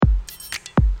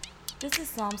This is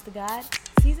Psalms to God,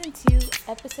 Season 2,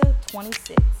 Episode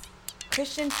 26,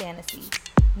 Christian Fantasy,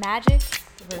 Magic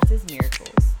versus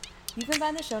Miracles. You can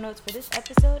find the show notes for this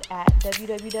episode at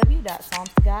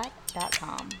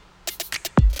www.psalmstogod.com.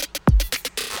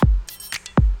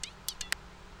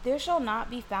 There shall not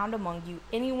be found among you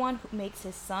anyone who makes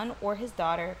his son or his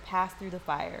daughter pass through the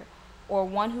fire, or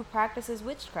one who practices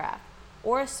witchcraft,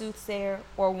 or a soothsayer,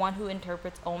 or one who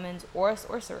interprets omens, or a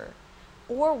sorcerer,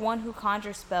 or one who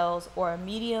conjures spells, or a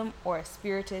medium, or a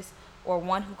spiritist, or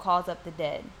one who calls up the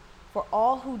dead. For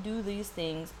all who do these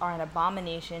things are an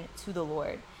abomination to the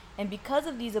Lord. And because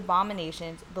of these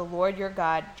abominations, the Lord your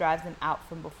God drives them out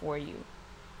from before you.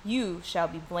 You shall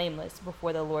be blameless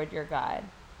before the Lord your God.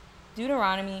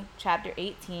 Deuteronomy chapter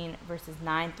 18, verses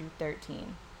 9 through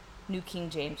 13. New King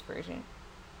James Version.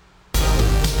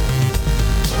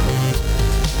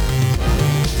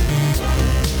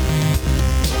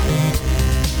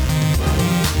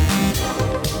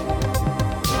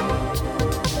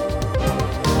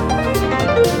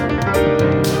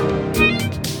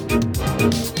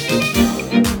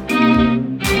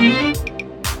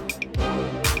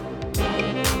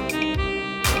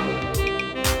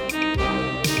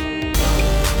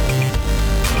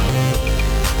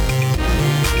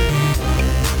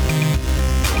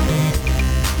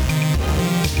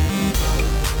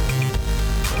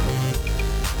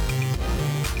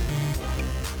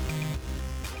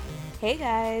 Hey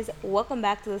guys, welcome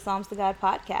back to the Psalms to God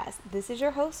podcast. This is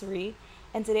your host, Ree,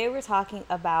 and today we're talking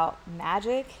about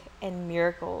magic and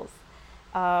miracles.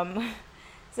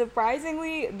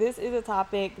 Surprisingly, this is a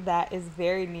topic that is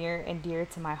very near and dear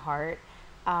to my heart,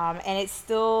 and it's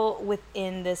still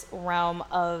within this realm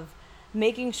of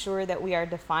making sure that we are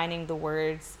defining the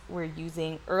words we're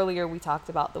using. Earlier, we talked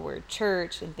about the word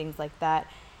church and things like that.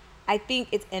 I think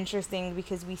it's interesting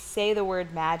because we say the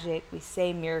word magic, we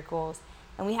say miracles,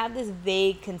 and we have this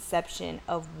vague conception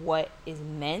of what is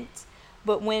meant.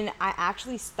 But when I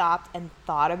actually stopped and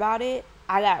thought about it,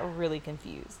 I got really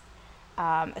confused.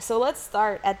 So let's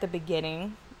start at the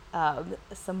beginning,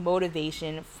 some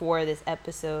motivation for this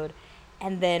episode,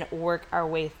 and then work our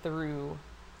way through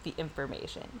the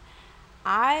information.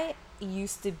 I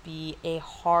used to be a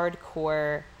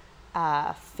hardcore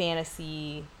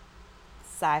fantasy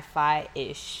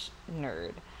sci-fi-ish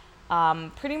nerd.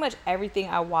 Pretty much everything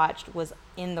I watched was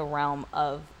in the realm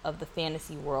of the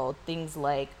fantasy world. Things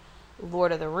like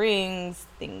Lord of the Rings,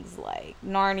 things like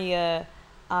Narnia,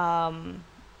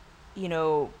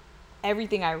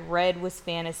 everything I read was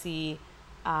fantasy.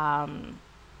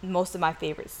 Most of my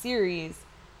favorite series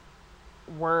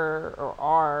were or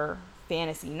are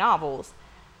fantasy novels.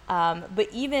 But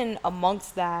even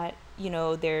amongst that,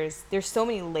 there's so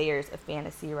many layers of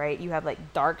fantasy, right? You have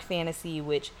like dark fantasy,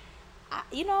 which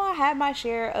I had my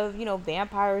share of,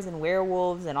 vampires and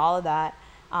werewolves and all of that.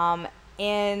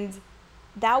 And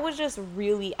that was just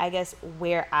really, I guess,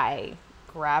 where I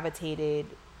gravitated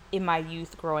in my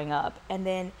youth growing up. And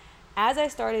then as I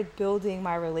started building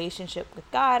my relationship with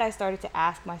God, I started to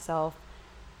ask myself,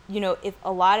 if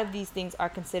a lot of these things are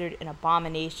considered an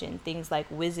abomination, things like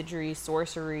wizardry,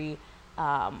 sorcery,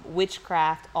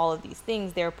 witchcraft, all of these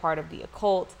things, they're part of the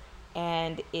occult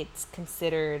and it's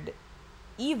considered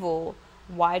evil.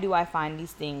 Why do I find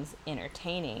these things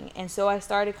entertaining? And so I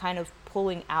started kind of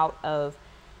pulling out of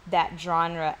that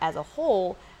genre as a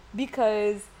whole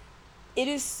because it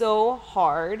is so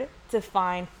hard to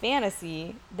find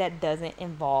fantasy that doesn't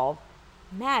involve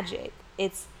magic.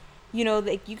 It's,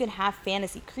 like you can have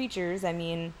fantasy creatures,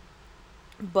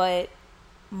 but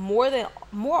more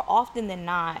often than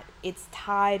not, it's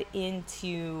tied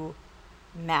into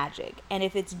magic. And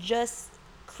if it's just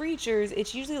creatures,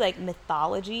 it's usually like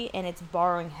mythology, and it's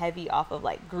borrowing heavy off of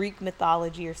like Greek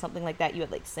mythology or something like that. You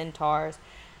have like centaurs,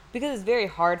 because it's very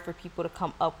hard for people to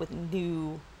come up with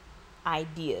new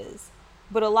ideas.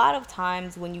 But a lot of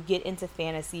times when you get into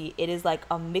fantasy, it is like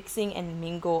a mixing and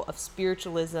mingle of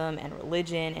spiritualism and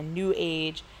religion and new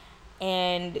age,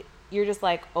 and you're just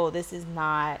like, oh, this is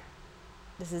not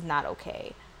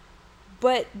okay.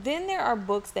 But then there are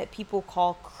books that people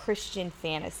call Christian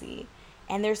fantasy,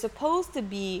 and they're supposed to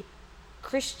be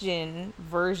Christian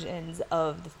versions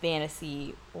of the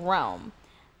fantasy realm.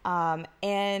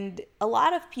 And a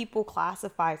lot of people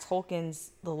classify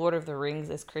Tolkien's The Lord of the Rings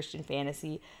as Christian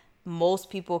fantasy. Most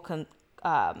people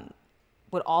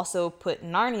would also put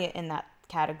Narnia in that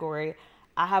category.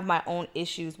 I have my own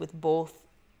issues with both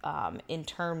in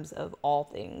terms of all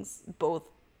things, both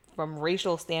from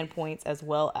racial standpoints as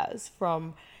well as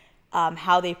from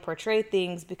how they portray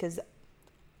things, because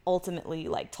ultimately,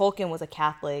 like, Tolkien was a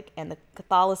Catholic, and the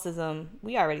Catholicism,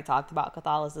 we already talked about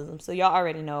Catholicism, so y'all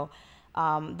already know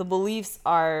The beliefs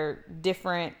are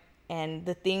different, and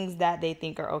the things that they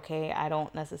think are okay, I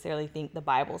don't necessarily think the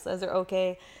Bible says are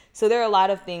okay. So there are a lot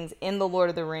of things in the Lord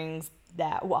of the Rings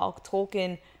that, while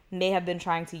Tolkien may have been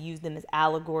trying to use them as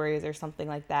allegories or something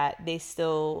like that, they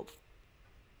still,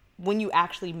 when you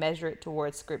actually measure it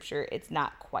towards scripture, it's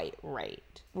not quite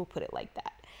right. We'll put it like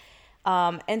that.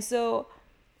 And so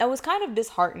I was kind of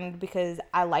disheartened because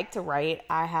I like to write.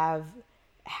 I have,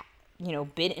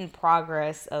 been in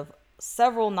progress of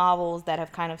several novels that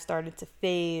have kind of started to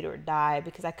fade or die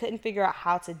because I couldn't figure out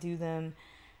how to do them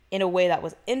in a way that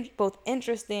was both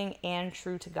interesting and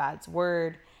true to God's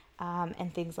word,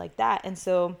 and things like that. And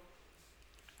so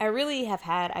I really have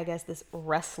had, I guess, this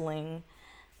wrestling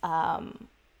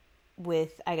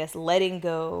with, I guess, letting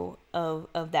go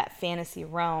of that fantasy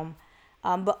realm,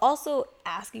 but also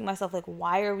asking myself, like,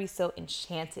 why are we so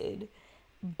enchanted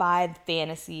by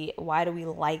fantasy? Why do we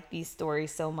like these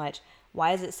stories so much?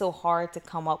 Why is it so hard to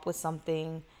come up with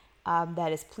something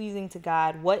that is pleasing to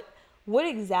God? What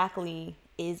exactly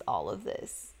is all of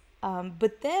this?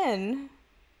 But then,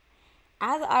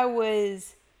 as I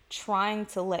was trying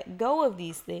to let go of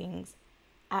these things,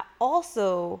 I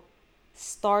also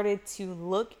started to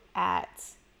look at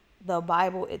the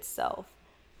Bible itself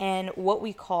and what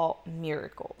we call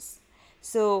miracles.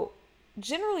 So,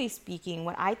 generally speaking,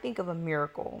 when I think of a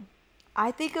miracle,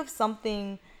 I think of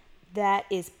something that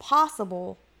is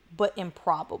possible but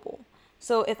improbable.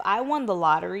 So, if I won the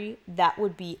lottery, that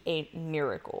would be a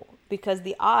miracle because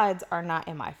the odds are not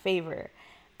in my favor.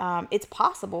 It's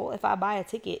possible. If I buy a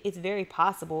ticket, it's very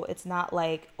possible. It's not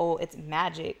like, oh, it's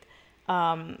magic,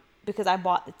 because I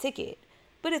bought the ticket,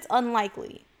 but it's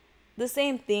unlikely. The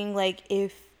same thing, like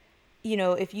if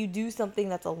you do something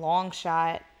that's a long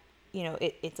shot,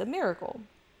 it's a miracle.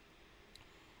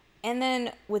 And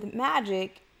then with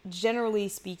magic, generally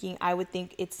speaking, I would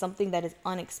think it's something that is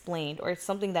unexplained or it's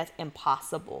something that's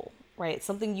impossible, right?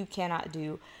 Something you cannot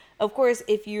do. Of course,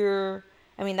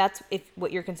 that's if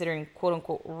what you're considering quote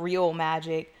unquote real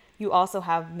magic. You also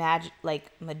have magic,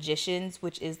 like magicians,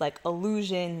 which is like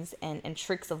illusions and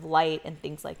tricks of light and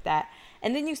things like that.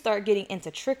 And then you start getting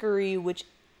into trickery, which,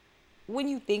 when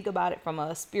you think about it from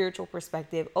a spiritual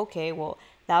perspective, okay, well,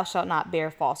 thou shalt not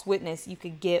bear false witness. You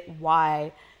could get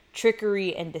why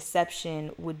trickery and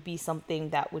deception would be something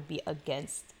that would be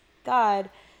against God.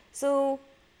 So,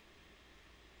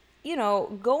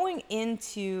 going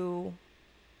into,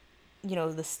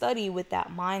 the study with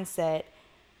that mindset,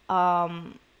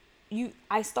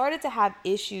 I started to have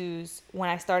issues when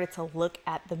I started to look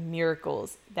at the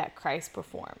miracles that Christ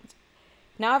performed.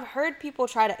 Now, I've heard people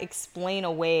try to explain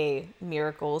away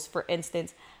miracles. For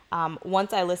instance,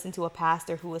 once I listened to a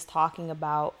pastor who was talking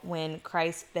about when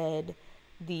Christ fed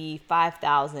the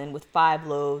 5,000 with 5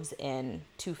 loaves and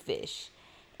 2 fish.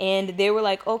 And they were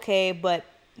like, okay, but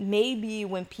maybe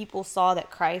when people saw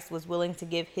that Christ was willing to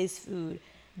give his food,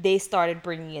 they started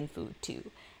bringing in food too.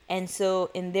 And so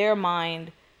in their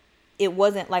mind, it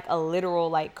wasn't like a literal,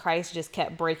 like Christ just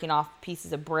kept breaking off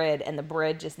pieces of bread and the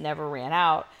bread just never ran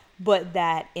out, but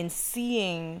that in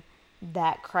seeing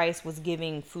that Christ was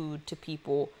giving food to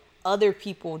people, other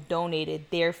people donated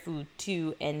their food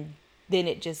too, and then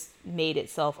it just made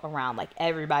itself around, like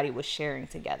everybody was sharing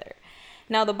together.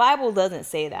 Now, the Bible doesn't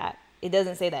say that. It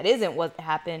doesn't say that isn't what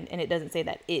happened, and it doesn't say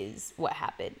that is what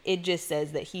happened. It just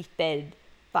says that he fed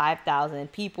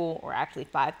 5,000 people, or actually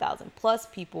 5,000 plus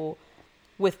people,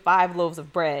 with 5 loaves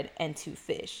of bread and 2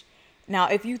 fish. Now,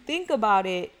 if you think about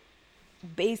it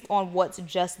based on what's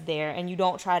just there and you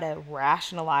don't try to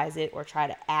rationalize it or try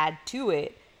to add to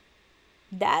it,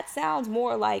 that sounds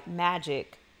more like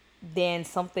magic than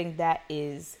something that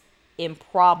is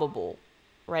improbable,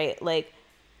 right? Like,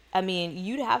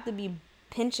 you'd have to be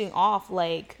pinching off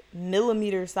like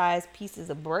millimeter sized pieces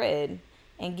of bread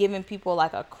and giving people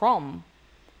like a crumb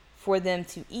for them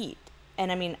to eat.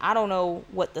 And I don't know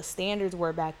what the standards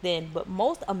were back then, but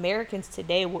most Americans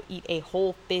today will eat a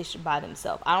whole fish by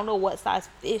themselves. I don't know what size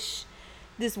fish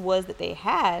this was that they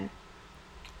had,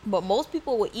 but most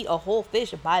people will eat a whole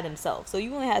fish by themselves. So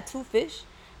you only had 2 fish,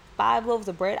 5 loaves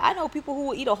of bread. I know people who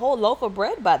will eat a whole loaf of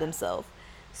bread by themselves.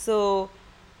 So,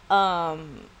 the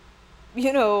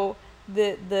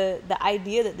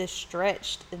idea that this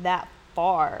stretched that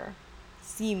far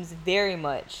seems very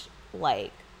much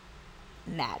like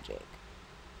magic.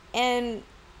 And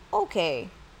okay,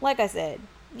 like I said,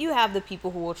 you have the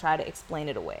people who will try to explain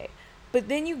it away. But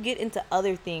then you get into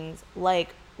other things like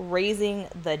raising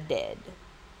the dead,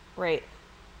 right?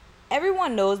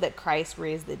 Everyone knows that Christ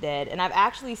raised the dead. And I've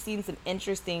actually seen some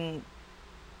interesting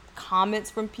comments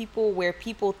from people where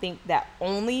people think that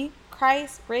only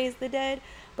Christ raised the dead.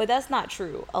 But that's not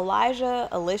true. Elijah,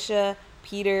 Elisha,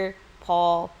 Peter,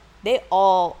 Paul, they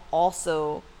all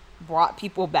also brought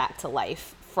people back to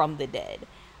life from the dead.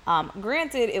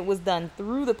 Granted, it was done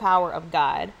through the power of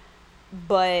God,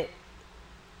 but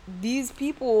these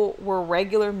people were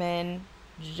regular men,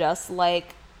 just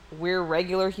like we're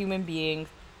regular human beings,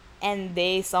 and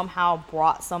they somehow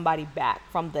brought somebody back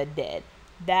from the dead.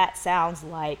 That sounds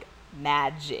like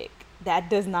magic. That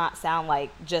does not sound like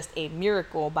just a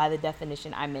miracle by the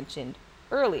definition I mentioned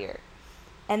earlier.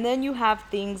 And then you have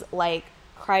things like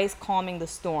Christ calming the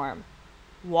storm,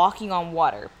 walking on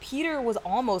water. Peter was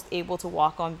almost able to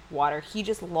walk on water, he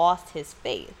just lost his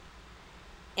faith.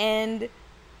 And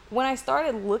when I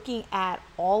started looking at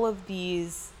all of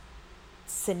these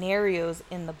scenarios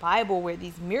in the Bible where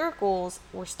these miracles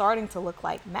were starting to look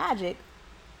like magic,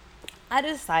 I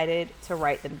decided to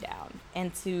write them down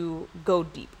and to go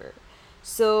deeper.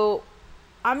 So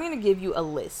I'm going to give you a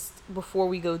list before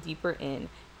we go deeper in,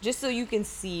 just so you can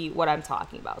see what I'm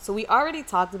talking about. So we already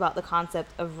talked about the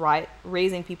concept of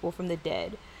raising people from the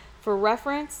dead. For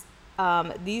reference,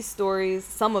 these stories,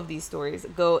 some of these stories,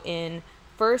 go in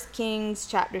 1 Kings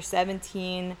chapter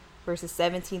 17, verses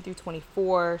 17 through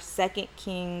 24, 2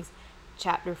 Kings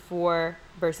chapter 4,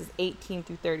 verses 18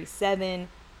 through 37,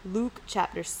 Luke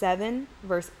chapter 7,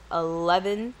 verse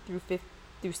 11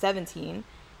 through 17,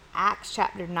 Acts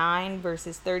chapter 9,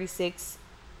 verses 36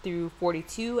 through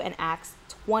 42, and Acts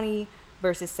 20,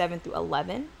 verses 7 through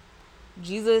 11.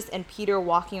 Jesus and Peter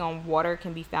walking on water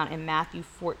can be found in Matthew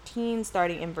 14,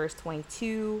 starting in verse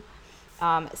 22.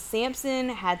 Samson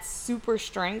had super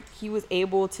strength. He was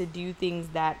able to do things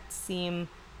that seem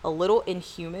a little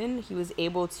inhuman. He was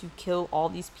able to kill all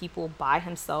these people by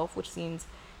himself, which seems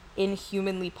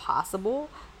inhumanly possible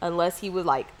unless he was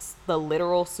like the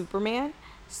literal Superman.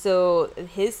 So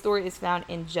his story is found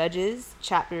in Judges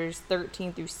chapters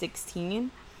 13 through 16.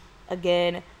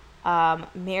 Again,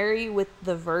 Mary with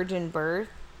the virgin birth.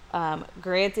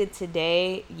 Granted,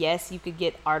 today, yes, you could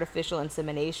get artificial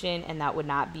insemination, and that would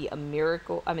not be a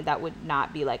miracle. I mean, that would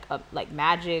not be like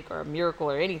magic or a miracle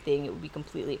or anything. It would be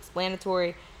completely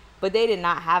explanatory. But they did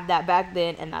not have that back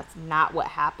then, and that's not what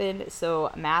happened.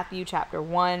 So Matthew chapter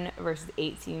 1, verses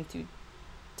 18 to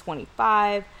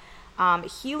 25.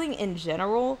 Healing in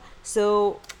general.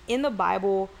 So in the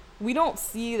Bible, we don't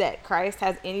see that Christ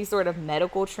has any sort of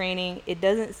medical training. It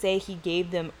doesn't say he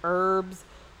gave them herbs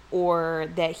or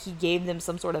that he gave them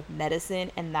some sort of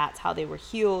medicine and that's how they were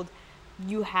healed.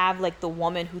 You have like the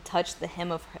woman who touched the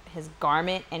hem of his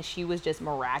garment and she was just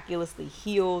miraculously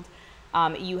healed.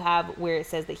 You have where it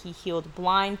says that he healed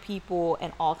blind people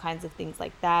and all kinds of things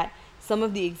like that. Some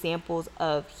of the examples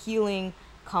of healing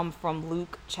come from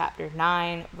Luke chapter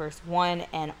 9, verse 1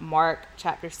 and Mark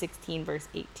chapter 16, verse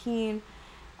 18.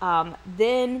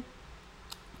 Then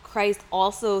Christ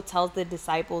also tells the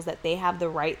disciples that they have the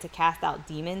right to cast out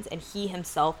demons and he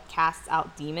himself casts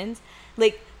out demons.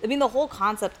 Like, I mean, the whole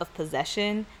concept of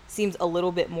possession seems a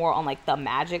little bit more on like the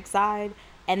magic side.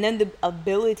 And then the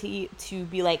ability to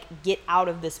be like, get out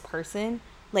of this person.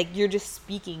 Like you're just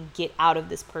speaking, get out of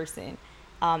this person.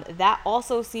 That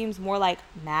also seems more like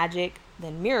magic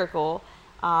than miracle.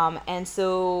 And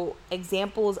so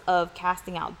examples of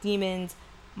casting out demons,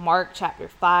 Mark chapter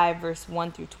 5, verse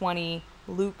 1 through 20,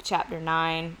 Luke chapter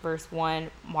 9, verse 1,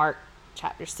 Mark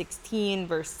chapter 16,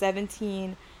 verse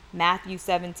 17, Matthew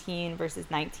 17, verses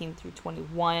 19 through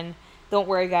 21. Don't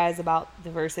worry, guys, about the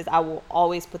verses. I will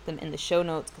always put them in the show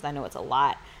notes because I know it's a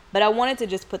lot. But I wanted to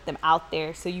just put them out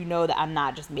there so you know that I'm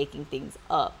not just making things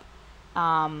up.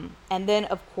 And then,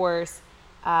 of course,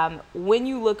 when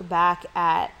you look back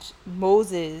at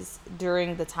Moses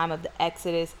during the time of the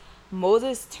Exodus,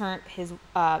 Moses turned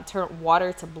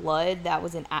water to blood. That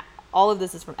was in all of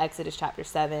this is from Exodus chapter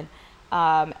 7.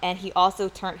 And he also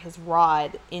turned his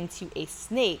rod into a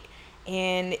snake.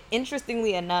 And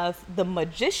interestingly enough, the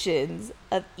magicians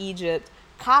of Egypt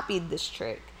copied this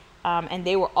trick. And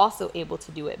they were also able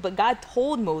to do it. But God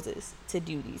told Moses to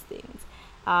do these things.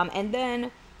 And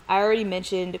then I already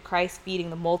mentioned Christ feeding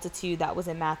the multitude. That was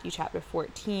in Matthew chapter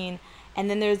 14. And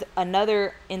then there's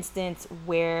another instance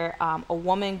where a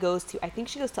woman goes to, I think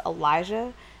she goes to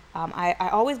Elijah. I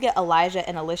always get Elijah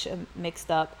and Elisha mixed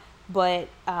up, but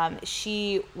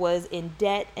she was in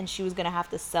debt and she was going to have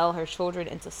to sell her children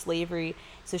into slavery.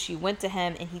 So she went to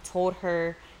him and he told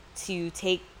her to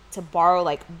borrow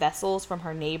like vessels from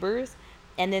her neighbors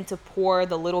and then to pour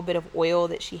the little bit of oil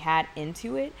that she had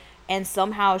into it. And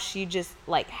somehow she just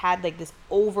like had like this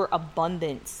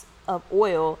overabundance of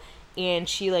oil and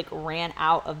she like ran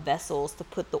out of vessels to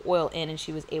put the oil in and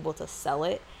she was able to sell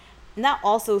it. And that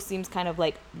also seems kind of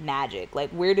like magic. Like,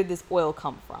 where did this oil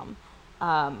come from?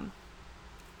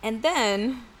 And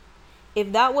then,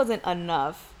 if that wasn't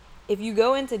enough, if you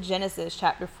go into Genesis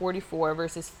chapter 44,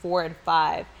 verses 4 and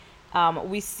 5,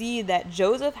 we see that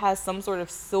Joseph has some sort of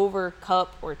silver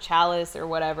cup or chalice or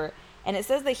whatever, and it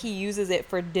says that he uses it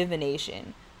for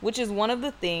divination, which is one of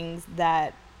the things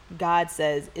that God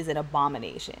says is an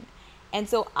abomination. And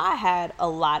so I had a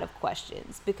lot of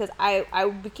questions because I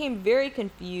became very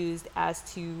confused as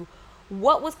to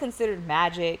what was considered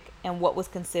magic and what was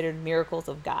considered miracles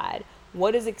of God.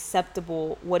 What is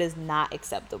acceptable? What is not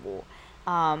acceptable?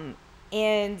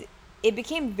 And it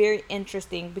became very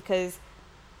interesting because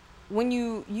when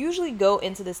you usually go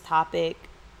into this topic,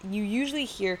 you usually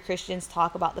hear Christians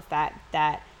talk about the fact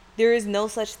that there is no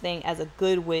such thing as a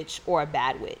good witch or a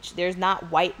bad witch. There's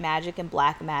not white magic and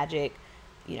black magic.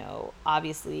 You know,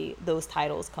 obviously those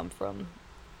titles come from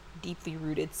deeply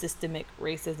rooted systemic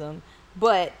racism,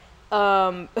 but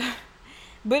um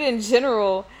but in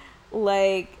general,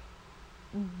 like,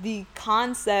 the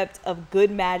concept of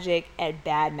good magic and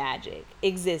bad magic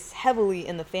exists heavily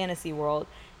in the fantasy world.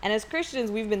 And as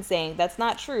Christians, we've been saying that's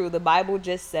not true. The Bible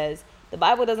just says, the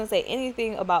Bible doesn't say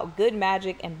anything about good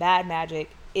magic and bad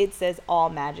magic. It says all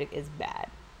magic is bad.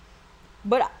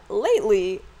 But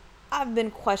lately, I've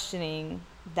been questioning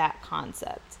that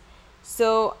concept.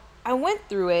 So I went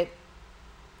through it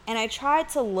and I tried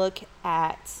to look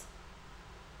at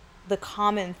the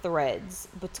common threads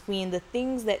between the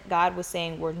things that God was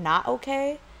saying were not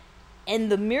okay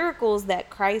and the miracles that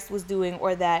Christ was doing,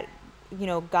 or that,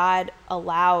 God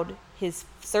allowed his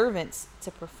servants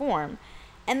to perform.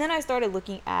 And then I started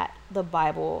looking at the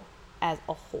Bible as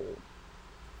a whole.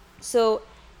 So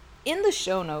in the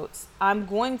show notes, I'm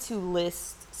going to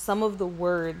list some of the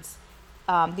words,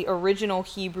 the original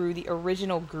Hebrew, the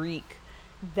original Greek,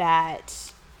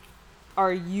 that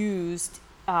are used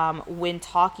when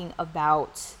talking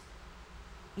about,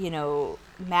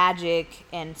 magic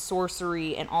and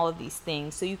sorcery and all of these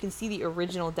things. So you can see the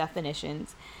original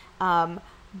definitions.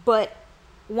 But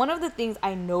one of the things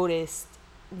I noticed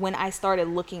when I started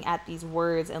looking at these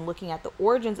words and looking at the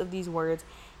origins of these words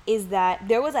is that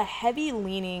there was a heavy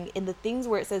leaning in the things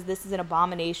where it says this is an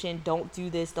abomination, don't do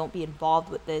this, don't be involved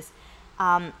with this.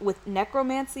 With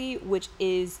necromancy, which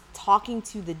is talking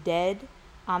to the dead,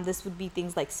 this would be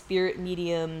things like spirit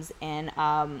mediums and,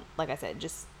 like I said,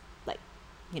 just like,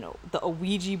 the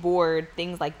Ouija board,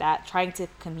 things like that, trying to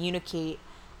communicate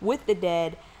with the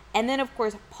dead. And then, of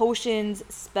course, potions,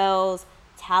 spells,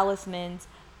 talismans,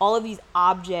 all of these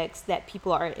objects that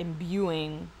people are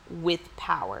imbuing with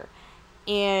power.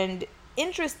 And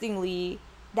interestingly,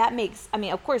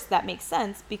 of course, that makes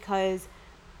sense because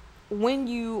when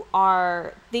you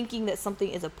are thinking that something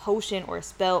is a potion or a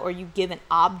spell, or you give an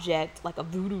object like a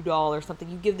voodoo doll or something,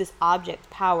 you give this object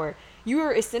power, you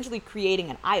are essentially creating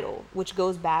an idol, which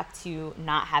goes back to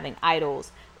not having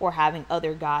idols or having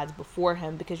other gods before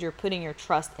him, because you're putting your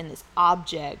trust in this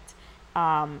object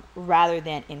rather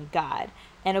than in God.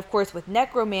 And of course, with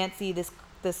necromancy, this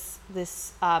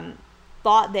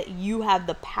thought that you have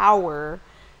the power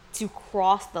to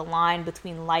cross the line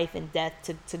between life and death,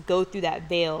 to go through that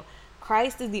veil.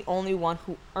 Christ is the only one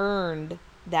who earned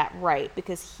that right,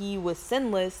 because he was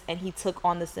sinless and he took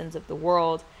on the sins of the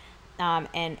world,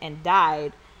 and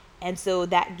died. And so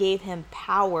that gave him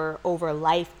power over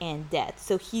life and death.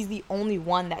 So he's the only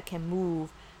one that can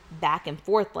move back and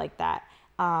forth like that.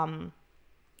 And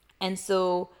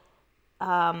so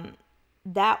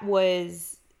that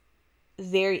was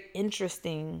very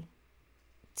interesting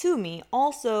to me.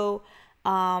 Also,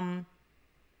 I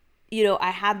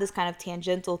had this kind of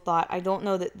tangential thought. I don't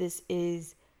know that this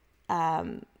is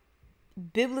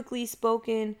biblically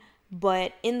spoken,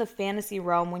 but in the fantasy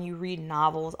realm, when you read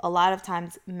novels, a lot of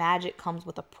times magic comes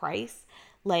with a price.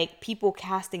 Like, people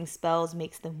casting spells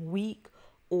makes them weak.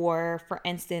 Or, for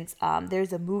instance,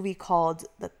 there's a movie called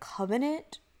The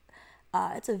Covenant.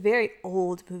 It's a very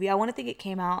old movie. I want to think it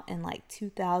came out in like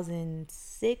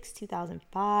 2006,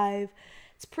 2005.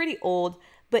 It's pretty old.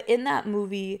 But in that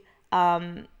movie,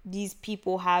 these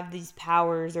people have these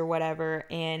powers or whatever,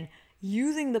 and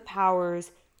using the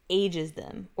powers ages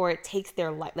them, or it takes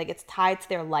their life. Like, it's tied to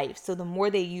their life. So the more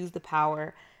they use the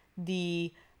power,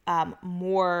 the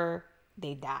more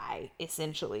they die,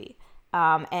 essentially.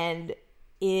 And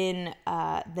in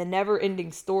the Never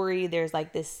Ending Story, there's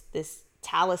like this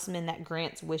talisman that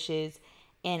grants wishes,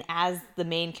 and as the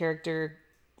main character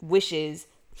wishes,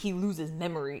 he loses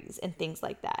memories and things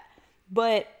like that.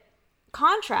 But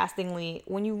contrastingly,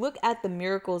 when you look at the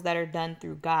miracles that are done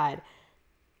through God,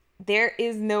 there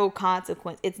is no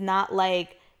consequence. It's not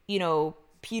like,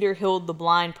 Peter healed the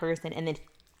blind person and then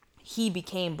he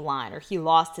became blind, or he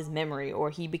lost his memory, or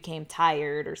he became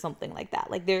tired or something like that.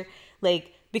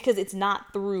 Like, because it's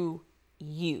not through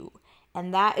you.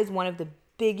 And that is one of the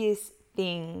biggest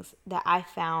things that I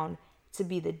found to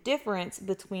be the difference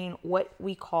between what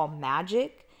we call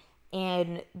magic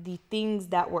and the things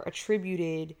that were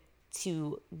attributed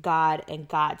to God and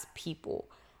God's people.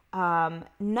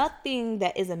 Nothing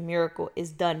that is a miracle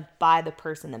is done by the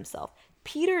person themselves.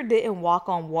 Peter didn't walk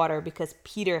on water because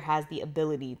Peter has the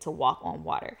ability to walk on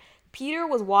water. Peter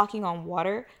was walking on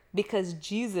water because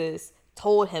Jesus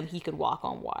told him he could walk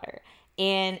on water.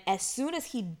 And as soon as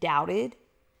he doubted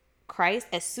Christ,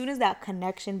 as soon as that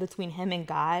connection between him and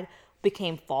God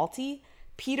became faulty,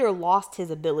 Peter lost his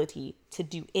ability to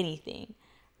do anything,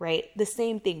 right? The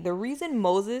same thing. The reason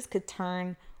Moses could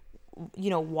turn,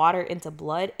 water into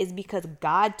blood is because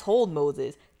God told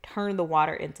Moses, turn the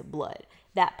water into blood.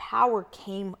 That power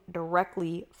came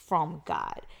directly from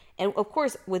God. And of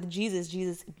course, with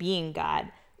Jesus being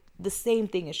God, the same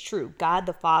thing is true. God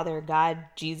the Father, God,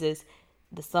 Jesus,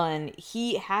 the Son,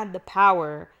 he had the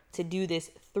power to do this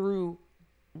through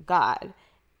God.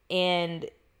 And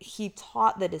he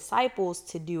taught the disciples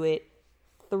to do it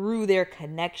through their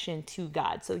connection to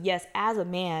God. So yes, as a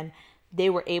man, they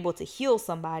were able to heal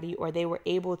somebody, or they were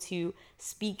able to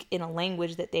speak in a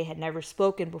language that they had never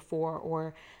spoken before,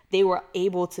 or they were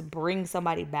able to bring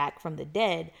somebody back from the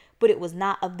dead, but it was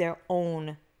not of their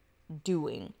own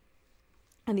doing.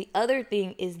 And the other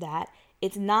thing is that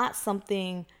it's not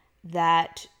something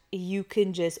that you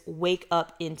can just wake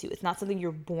up into. It's not something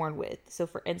you're born with. So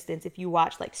for instance, if you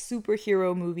watch like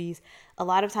superhero movies, a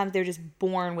lot of times they're just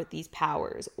born with these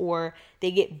powers, or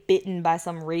they get bitten by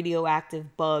some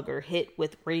radioactive bug or hit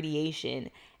with radiation,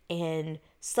 and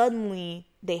suddenly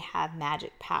they have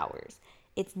magic powers.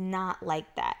 It's not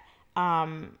like that.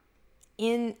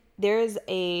 There's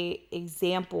a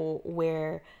example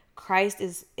where Christ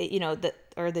is,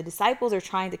 the disciples are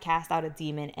trying to cast out a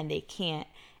demon and they can't,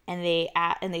 and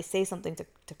they say something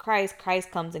to Christ.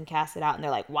 Christ comes and casts it out, and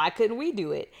they're like, why couldn't we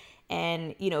do it?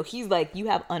 And he's like, you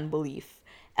have unbelief.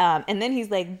 And then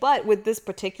he's like, but with this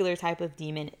particular type of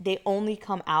demon, they only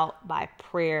come out by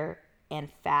prayer and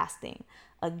fasting.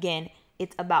 Again,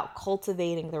 it's about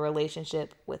cultivating the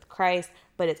relationship with Christ,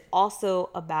 but it's also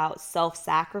about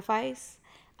self-sacrifice,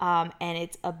 and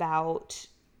it's about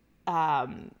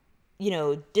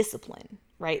discipline,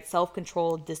 right?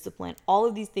 Self-control, discipline, all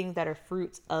of these things that are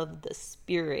fruits of the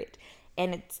Spirit.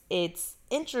 And it's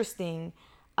interesting,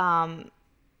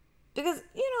 because,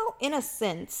 in a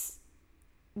sense,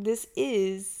 this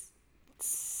is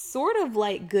sort of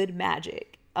like good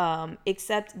magic,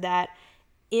 except that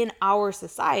in our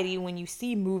society, when you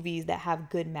see movies that have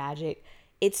good magic,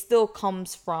 it still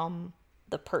comes from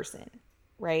the person,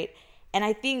 right? And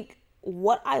I think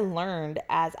what I learned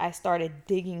as I started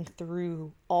digging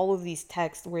through all of these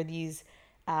texts where these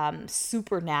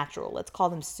supernatural, let's call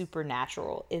them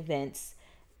supernatural events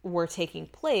were taking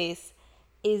place,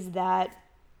 is that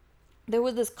there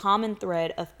was this common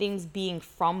thread of things being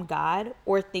from God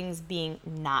or things being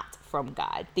not from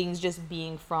God. Things just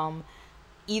being from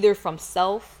either from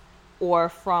self or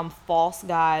from false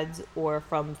gods or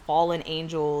from fallen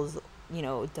angels,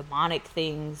 demonic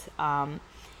things.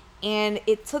 And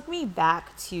it took me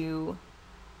back to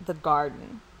the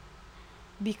garden,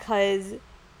 because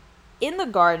in the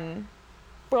garden,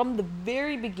 from the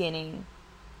very beginning,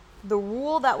 the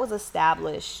rule that was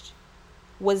established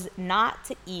was not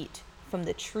to eat from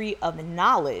the tree of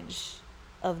knowledge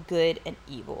of good and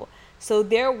evil. So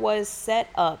there was set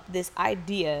up this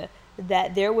idea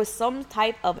that there was some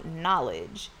type of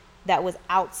knowledge that was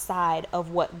outside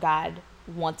of what God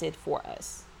wanted for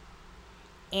us.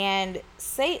 And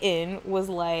Satan was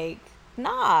like,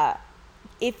 nah,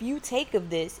 if you take of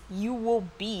this, you will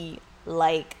be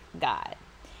like God.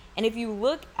 And if you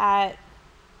look at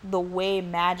the way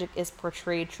magic is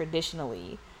portrayed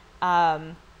traditionally,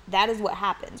 that is what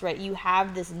happens, right? You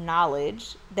have this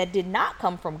knowledge that did not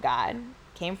come from God,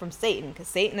 came from Satan, because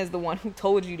Satan is the one who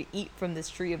told you to eat from this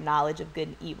tree of knowledge of good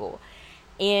and evil.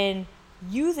 And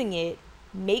using it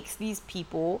makes these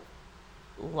people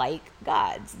like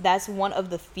gods. That's one of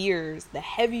the fears, the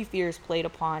heavy fears played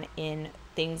upon in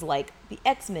things like the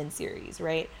X-Men series,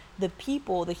 right? The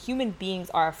human beings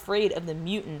are afraid of the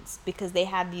mutants because they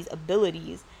have these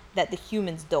abilities that the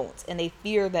humans don't, and they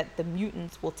fear that the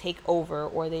mutants will take over,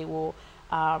 or they will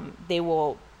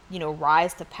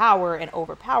rise to power and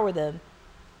overpower them,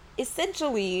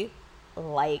 essentially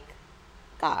like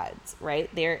gods, right?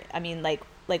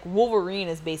 Like Wolverine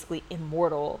is basically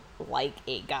immortal like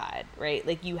a god, right?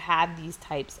 Like you have these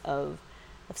types of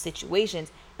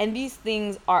situations, and these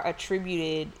things are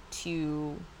attributed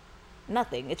to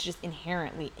nothing. It's just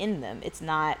inherently in them. It's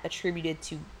not attributed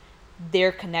to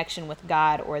their connection with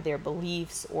God or their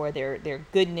beliefs or their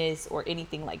goodness or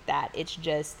anything like that. It's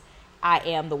just, I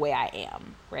am the way I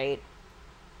am, right?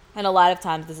 And a lot of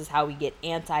times this is how we get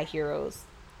anti-heroes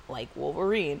like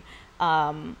Wolverine,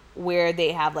 where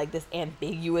they have like this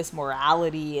ambiguous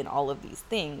morality and all of these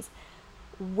things.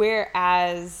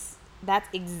 Whereas that's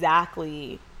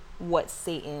exactly what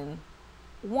Satan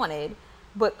wanted.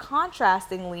 But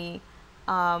contrastingly,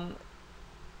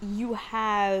 you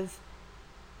have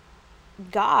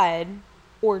God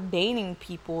ordaining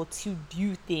people to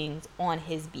do things on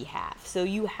his behalf. So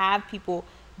you have people,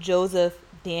 Joseph,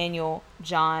 Daniel,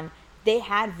 John, they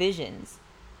had visions,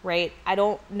 right? I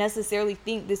don't necessarily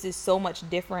think this is so much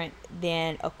different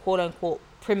than a quote unquote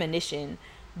premonition,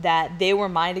 that they were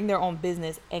minding their own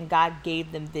business and God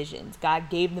gave them visions. God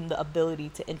gave them the ability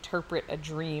to interpret a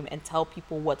dream and tell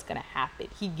people what's going to happen.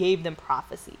 He gave them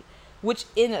prophecy, which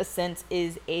in a sense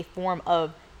is a form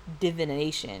of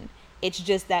divination. It's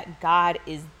just that God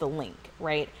is the link,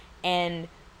 right? And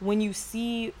when you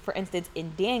see, for instance,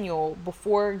 in Daniel,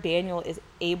 before Daniel is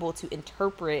able to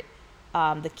interpret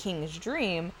the king's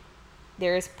dream,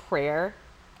 there is prayer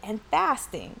and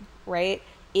fasting, right?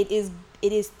 It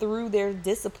is through their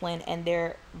discipline and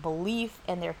their belief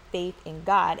and their faith in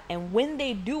God. And when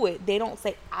they do it, they don't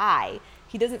say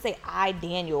he doesn't say, I,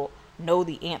 Daniel, know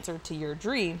the answer to your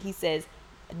dream. He says,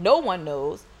 no one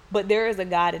knows, but there is a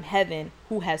God in heaven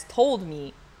who has told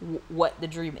me what the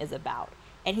dream is about.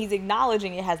 And he's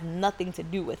acknowledging it has nothing to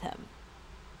do with him.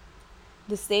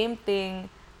 The same thing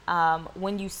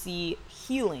when you see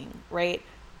healing, right?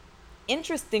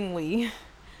 Interestingly,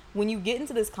 when you get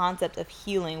into this concept of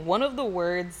healing, one of the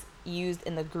words used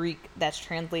in the Greek that's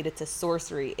translated to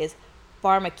sorcery is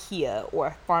pharmakia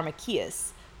or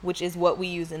pharmakias, which is what we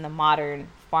use in the modern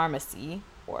pharmacy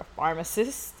or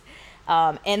pharmacist.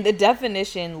 And the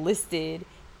definition listed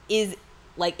is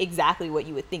like exactly what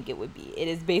you would think it would be. It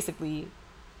is basically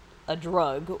a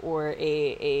drug or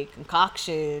a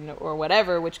concoction or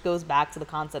whatever, which goes back to the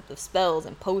concept of spells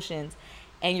and potions,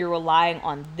 and you're relying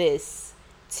on this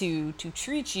to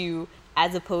treat you,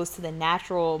 as opposed to the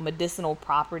natural medicinal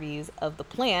properties of the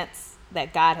plants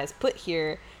that God has put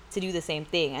here to do the same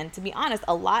thing. And to be honest,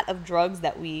 a lot of drugs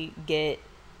that we get,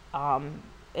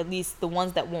 at least the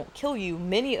ones that won't kill you,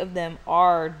 many of them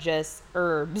are just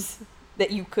herbs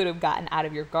that you could have gotten out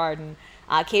of your garden.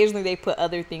 Occasionally they put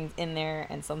other things in there,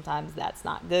 and sometimes that's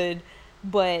not good.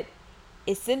 But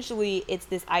essentially, it's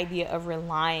this idea of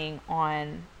relying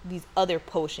on these other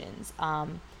potions.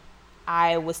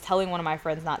 I was telling one of my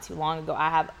friends not too long ago,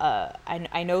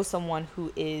 I know someone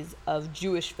who is of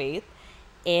Jewish faith,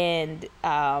 and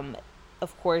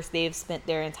of course they've spent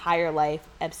their entire life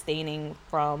abstaining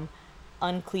from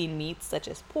unclean meats such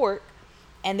as pork,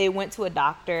 and they went to a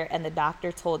doctor, and the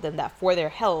doctor told them that for their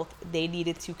health they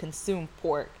needed to consume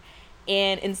pork.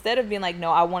 And instead of being like,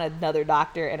 no, I want another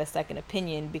doctor and a second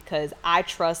opinion because I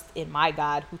trust in my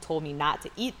God who told me not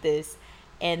to eat this,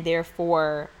 and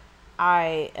therefore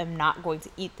I am not going to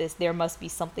eat this, there must be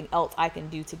something else I can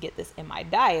do to get this in my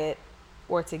diet,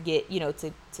 or to get,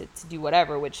 to do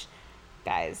whatever, which,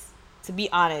 guys, to be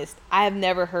honest, I have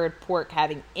never heard pork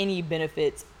having any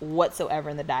benefits whatsoever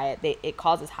in the diet. It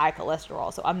causes high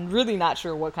cholesterol, so I'm really not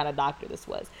sure what kind of doctor this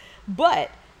was.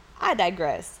 But I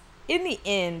digress. In the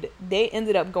end, they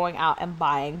ended up going out and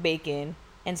buying bacon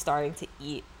and starting to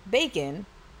eat bacon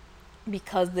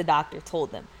because the doctor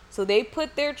told them. So they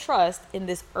put their trust in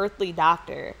this earthly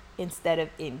doctor instead of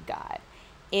in God.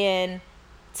 And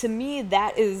to me,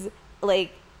 that is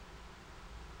like,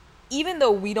 even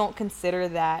though we don't consider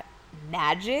that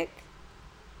magic,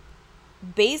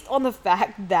 based on the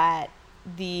fact that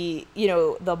the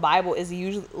Bible is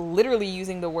usually literally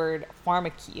using the word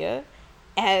pharmakia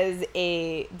as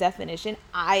a definition,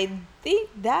 I think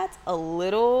that's a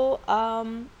little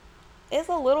it's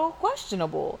a little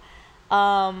questionable.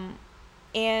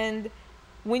 And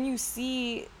when you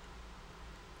see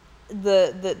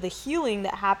the healing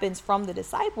that happens from the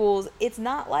disciples, it's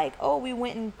not like, oh, we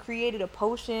went and created a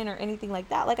potion or anything like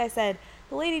that. Like I said,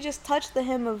 the lady just touched the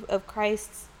hem of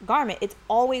Christ's garment. It's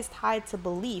always tied to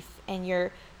belief and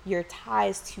your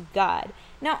ties to God.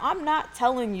 Now, I'm not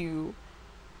telling you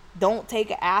don't take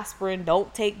an aspirin,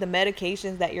 don't take the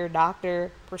medications that your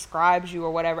doctor prescribes you or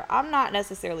whatever. I'm not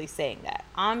necessarily saying that.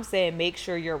 I'm saying make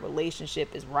sure your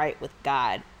relationship is right with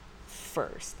God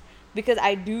first. Because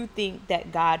I do think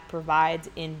that God provides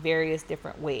in various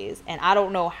different ways. And I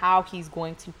don't know how he's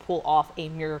going to pull off a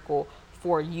miracle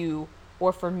for you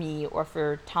or for me or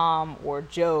for Tom or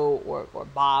Joe or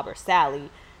Bob or Sally.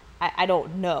 I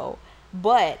don't know.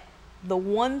 But the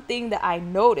one thing that I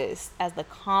noticed as the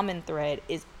common thread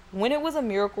is When it was a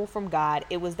miracle from God,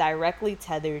 it was directly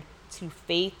tethered to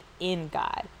faith in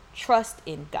God, trust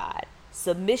in God,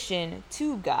 submission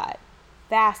to God,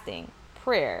 fasting,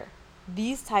 prayer,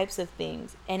 these types of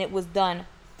things. And it was done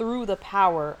through the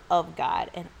power of God,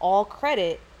 and all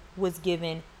credit was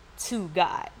given to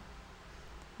God.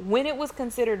 When it was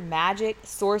considered magic,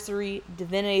 sorcery,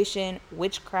 divination,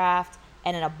 witchcraft,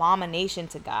 and an abomination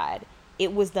to God,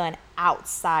 it was done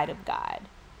outside of God.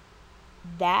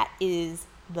 That is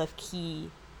the key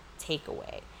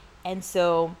takeaway. And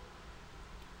so,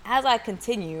 as I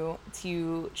continue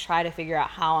to try to figure out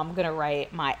how I'm going to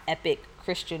write my epic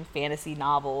Christian fantasy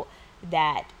novel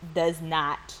that does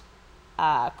not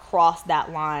cross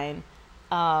that line,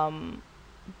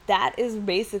 that is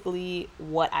basically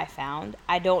what I found.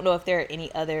 I don't know if there are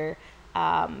any other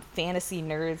fantasy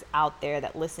nerds out there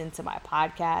that listen to my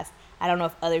podcast. I don't know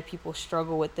if other people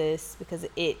struggle with this because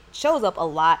it shows up a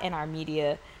lot in our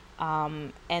media.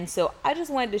 And so I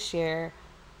just wanted to share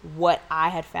what I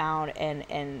had found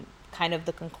and kind of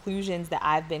the conclusions that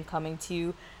I've been coming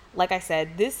to. Like I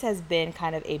said, this has been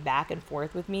kind of a back and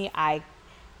forth with me. I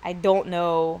don't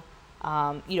know,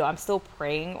 I'm still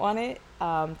praying on it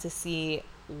to see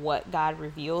what God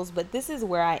reveals, but this is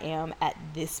where I am at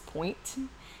this point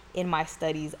in my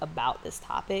studies about this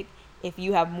topic. If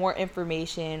you have more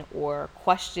information or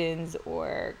questions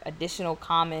or additional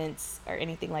comments or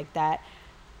anything like that,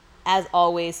 as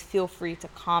always, feel free to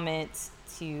comment.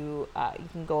 You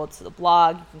can go to the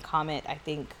blog, you can comment, I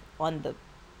think, on the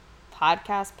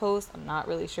podcast post. I'm not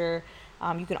really sure.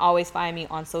 You can always find me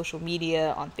on social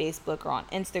media, on Facebook or on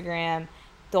Instagram.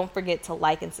 Don't forget to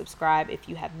like and subscribe if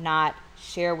you have not.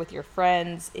 Share with your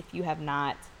friends if you have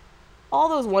not. All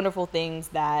those wonderful things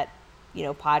that,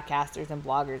 podcasters and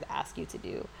bloggers ask you to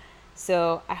do.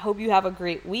 So I hope you have a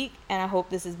great week, and I hope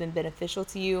this has been beneficial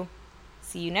to you.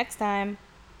 See you next time.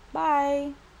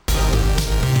 Bye.